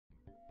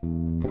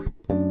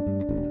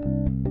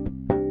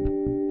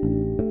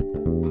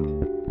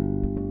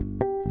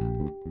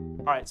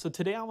right, so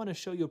today I want to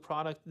show you a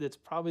product that's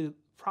probably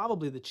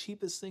the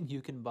cheapest thing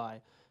you can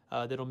buy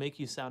that'll make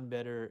you sound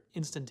better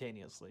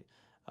instantaneously.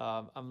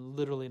 I'm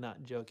literally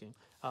not joking.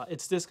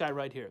 It's this guy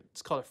right here.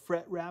 It's called a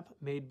Fretwrap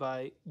made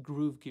by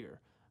Gruv Gear.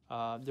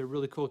 They're a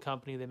really cool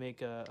company. They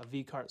make a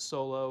V-Cart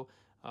Solo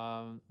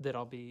that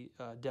I'll be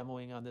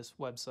demoing on this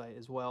website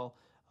as well.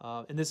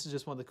 And this is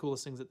just one of the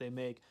coolest things that they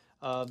make.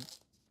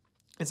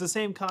 It's the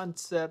same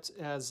concept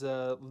as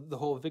the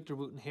whole Victor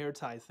Wooten hair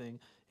tie thing,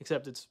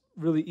 except it's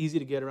really easy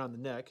to get around the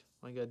neck.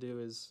 All you gotta do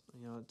is,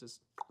 it just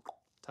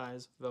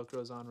ties,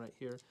 Velcro's on right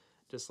here,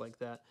 just like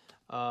that.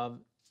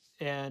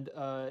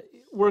 It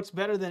works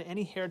better than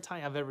any hair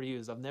tie I've ever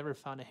used. I've never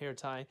found a hair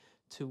tie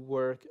to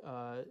work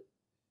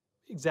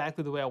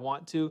exactly the way I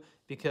want to,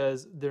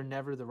 because they're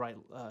never the right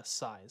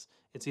size.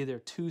 It's either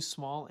too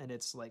small and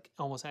it's like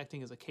almost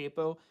acting as a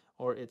capo,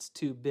 or it's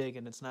too big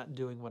and it's not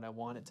doing what I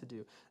want it to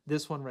do.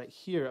 This one right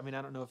here, I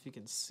don't know if you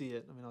can see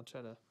it. I'll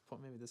try to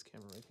point maybe this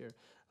camera right here.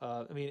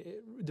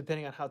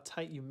 Depending on how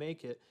tight you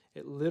make it,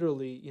 it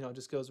literally,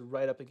 just goes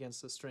right up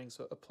against the string,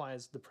 so it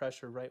applies the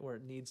pressure right where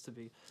it needs to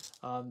be.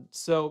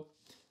 So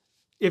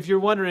if you're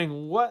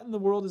wondering, what in the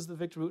world is the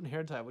Victor Wooten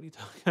hair tie? What are you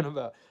talking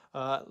about?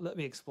 Let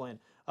me explain.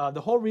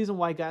 The whole reason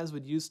why guys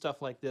would use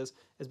stuff like this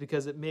is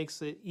because it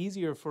makes it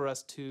easier for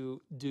us to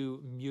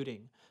do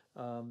muting.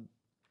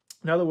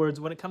 In other words,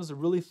 when it comes to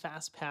really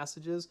fast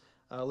passages,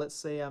 let's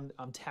say I'm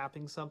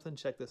tapping something.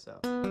 Check this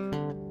out.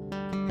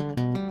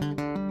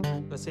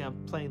 Let's say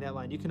I'm playing that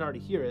line. You can already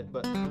hear it,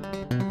 but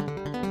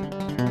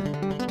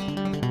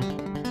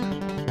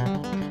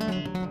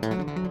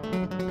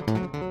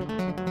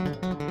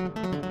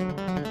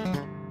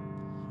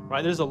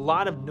right, there's a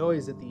lot of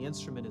noise that the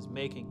instrument is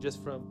making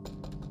just from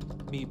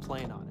me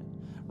playing on it,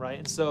 right?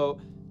 And so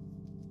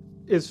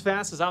as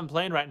fast as I'm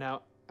playing right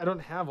now, I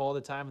don't have all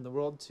the time in the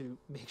world to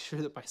make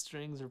sure that my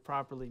strings are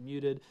properly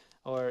muted,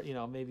 or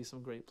maybe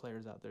some great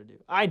players out there do.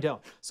 I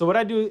don't. So what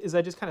I do is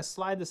I just kind of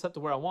slide this up to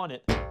where I want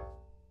it,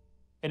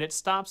 and it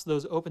stops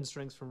those open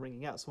strings from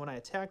ringing out. So when I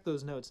attack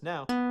those notes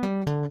now,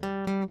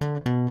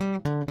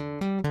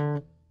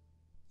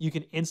 you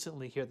can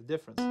instantly hear the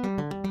difference.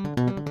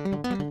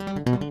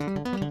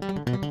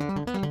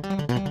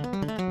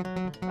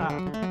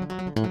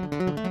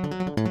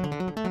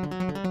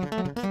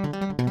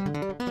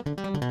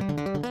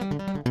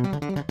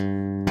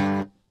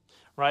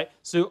 Right?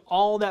 So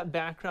all that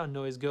background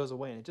noise goes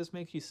away, and it just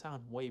makes you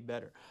sound way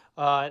better.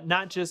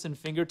 Not just in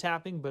finger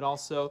tapping, but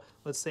also,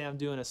 let's say I'm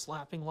doing a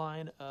slapping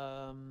line.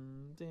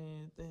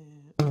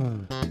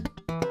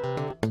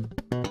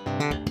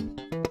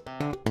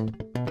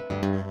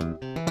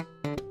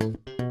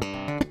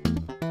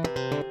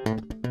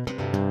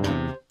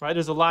 Right?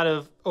 There's a lot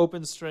of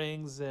open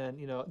strings and,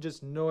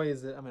 just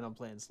noise that, I'm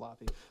playing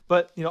sloppy.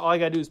 But, all I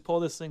gotta do is pull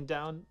this thing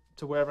down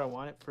to wherever I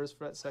want it. First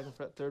fret, second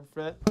fret, third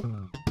fret.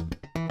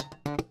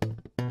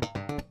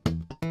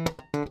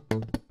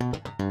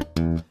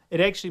 It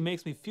actually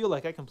makes me feel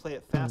like I can play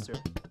it faster.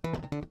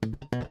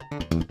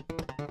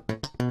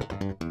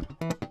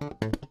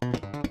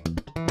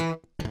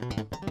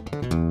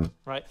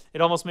 Right?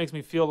 It almost makes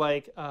me feel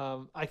like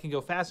I can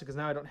go faster, because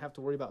now I don't have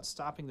to worry about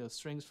stopping those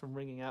strings from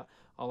ringing out.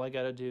 All I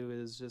got to do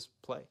is just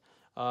play.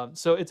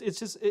 So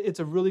it's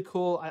a really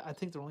cool. I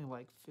think they're only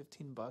like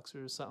 $15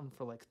 or something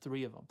for like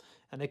 3 of them,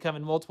 and they come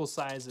in multiple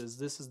sizes.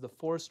 This is the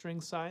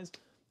 4-string size.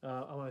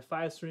 On my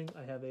 5-string,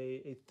 I have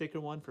a thicker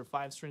one for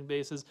 5-string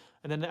basses,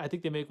 and then I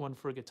think they make one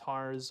for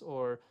guitars,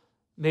 or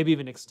maybe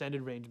even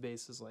extended range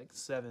basses like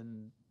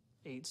 7,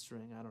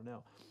 8-string. I don't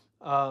know.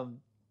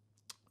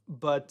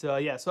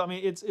 Yeah, so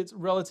it's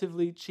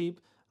relatively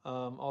cheap,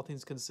 all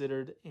things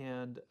considered,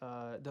 and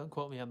don't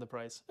quote me on the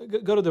price.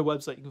 Go to their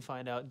website. You can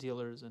find out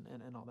dealers and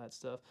all that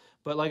stuff.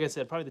 But like I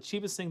said, probably the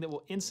cheapest thing that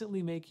will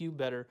instantly make you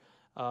better.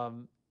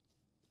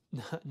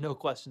 No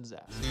questions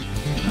asked.